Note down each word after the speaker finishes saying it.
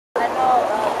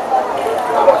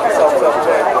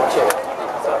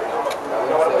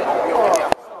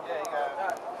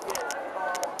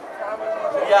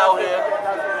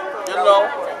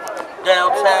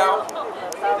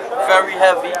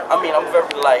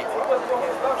light,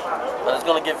 but it's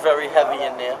gonna get very heavy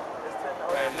in there.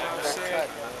 Right now, I'm saying,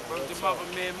 the mother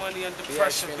man, money under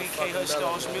pressure, BK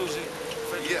Hustars music.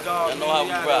 Yeah. I know how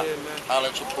we rock. I'll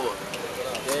let you pour.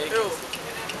 Yo,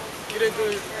 you didn't do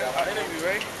an interview,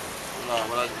 right? No,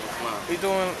 what I do? Come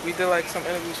on. We did like some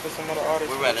interviews for some other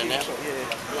artists. We're right in there? So, yeah.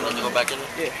 You want to go back in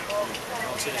there? Yeah.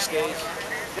 To the stage.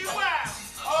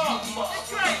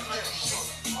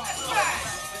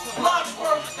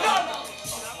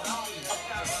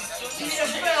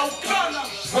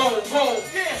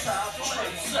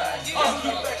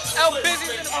 Out busy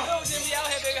in the building, we out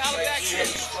here, baby. Holla back here.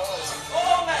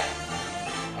 All night.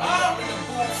 I'm in the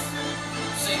booth.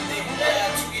 Same thing we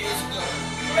had 2 years ago.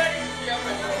 You ready? Yeah, I'm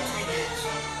ready. 3 years.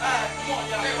 Alright, come on,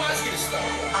 y'all. Hey, let's get it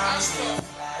started. I'm stuck.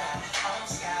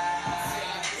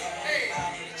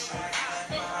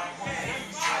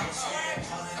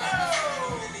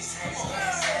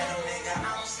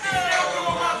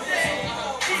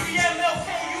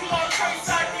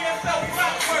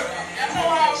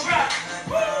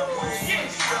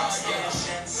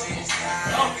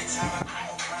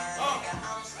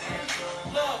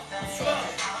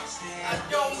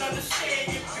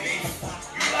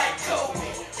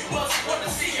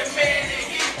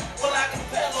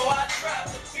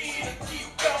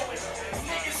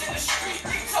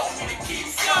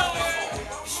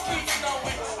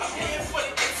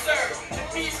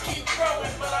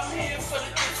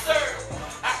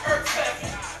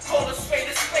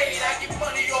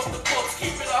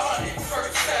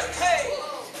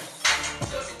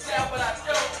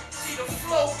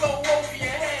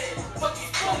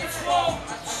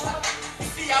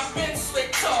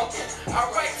 I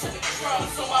write to the drum,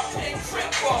 so my pen grip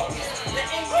walking. The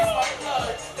ink is my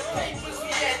blood, the papers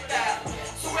we had that.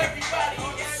 So everybody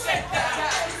get set down.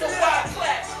 So why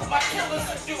clap? My killers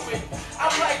will do it.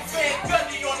 I'm like Van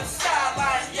Gundy on the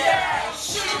sideline. Yeah,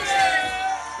 shoot it!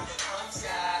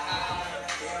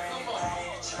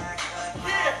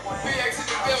 Yeah, BX in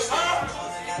the building.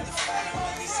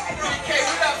 BK,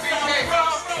 what up, BK?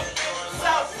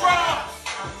 South Bronx.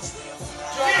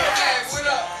 Yeah, what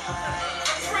up?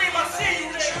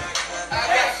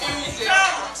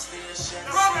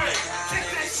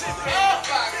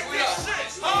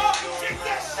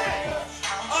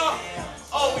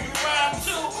 Oh, you rhyme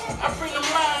too? I bring them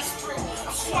lines through.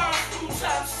 I'm swearing 2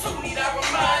 times 2, need I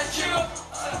remind you?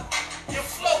 Your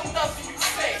flow, nothing you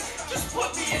say. Just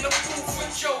put me in the booth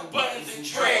with Joe Buttons and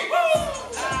Dre.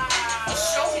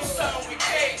 Show me something we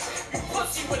gave. You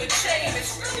pussy with a chain,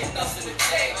 it's really nothing to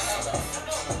take.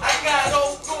 I got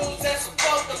old goons that's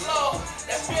above the law,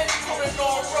 that been pulling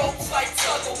on ropes like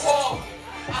tug of war.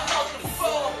 I hug the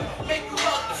floor, make you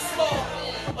hug the floor,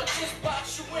 or just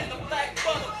box you in the black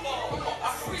butterball.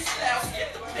 I freestyle, skip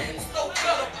the pins, no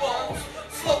gutter balls,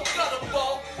 slow gutter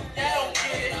ball. Yeah, I don't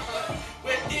get it.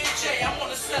 With DJ, I'm on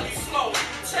the silly flow.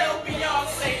 Tell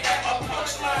Beyonce that my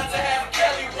punchlines I have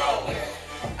Kelly rolling.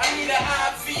 I need an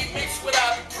IV mixed with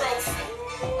ibuprofen.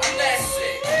 I'm that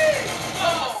sick.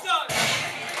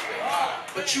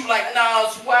 But you like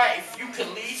Nas' wife, you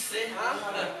can lease it.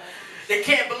 They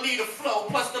can't believe the flow,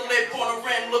 plus the lip on the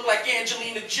rim look like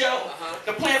Angelina Joe.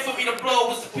 The plan for me to blow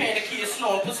was to pan the key of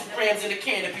snow and put some grams in the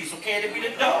canopy, so can it be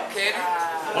the dough?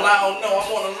 Well, I don't know,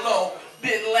 I'm on the low.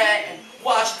 Bin Laden,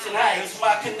 Washington Heights,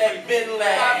 my connect Bin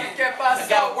Laden. I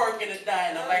got work in the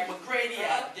diner, like McGrady,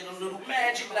 I did a little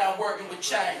magic, now I'm working with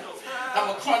China. I'm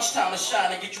a crunch time to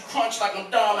shine, and get you crunched like I'm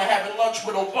Dom and having lunch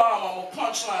with Obama, I'm a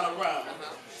punchline around.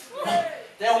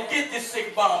 They don't get this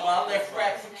sick bomber. I left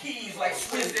rap for keys like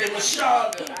Swiss did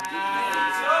Mashonda.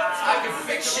 I can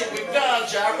fix shit with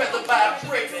ganja. I'd rather buy a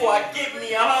brick before I give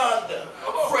me a Honda.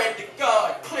 Fred the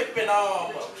God, clipping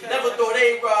armor. Never thought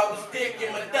A-Rod was Dick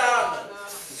and Madonna.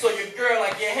 So your girl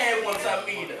like your head once I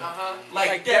meet her.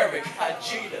 Like Derek,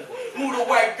 Hajita. Move the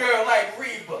white girl like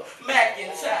Reba,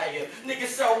 McIntyre. Niggas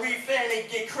sell reefer and they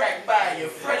get cracked by you.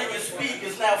 Freddie your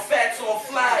speakers, now fats on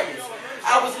flyers.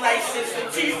 I was nice since the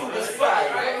teeth was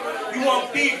fire. You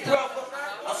want beef, brother?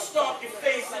 I'll stomp your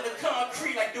face in the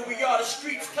concrete like the We Are the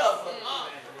Streets cover.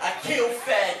 I kill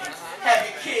faggots. Have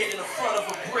your kid in the front of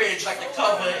a bridge like the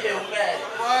cover of Illmatic.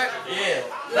 What? Yeah.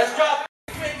 Let's drop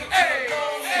the finger to the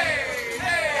bone.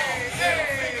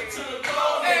 Finger to the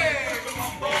bone.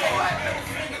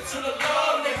 Finger to the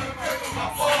bone, nigga. Gripping my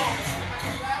balls.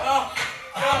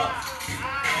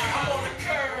 I'm on the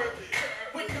curb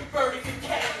with the birdie and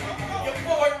cat. Your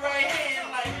boy right hand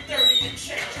like 30 and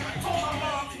change. Told my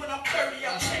moms when I'm 30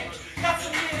 I'll change. Got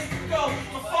some years to go.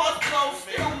 My father's flow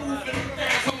still moving the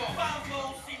thing.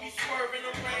 5-0, see me swerving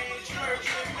the range,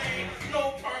 merging the main.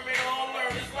 No permit, all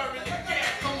learners learning the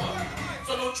game. Come on.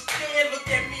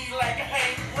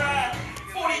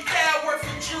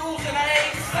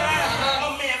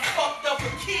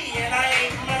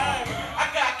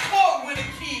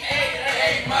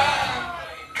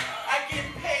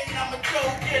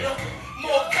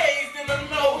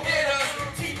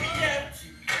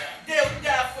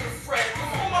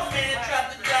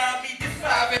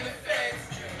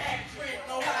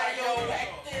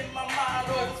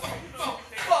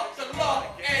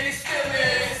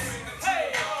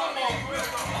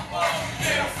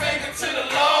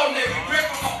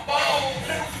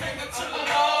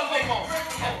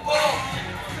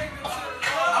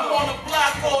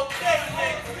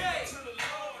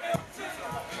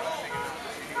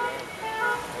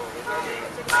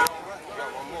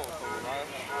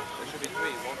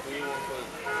 wait. One for you, one for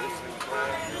this and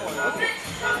that.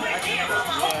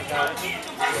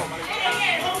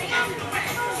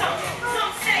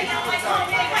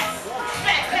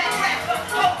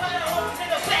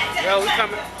 Yo, we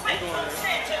coming. We going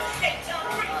there.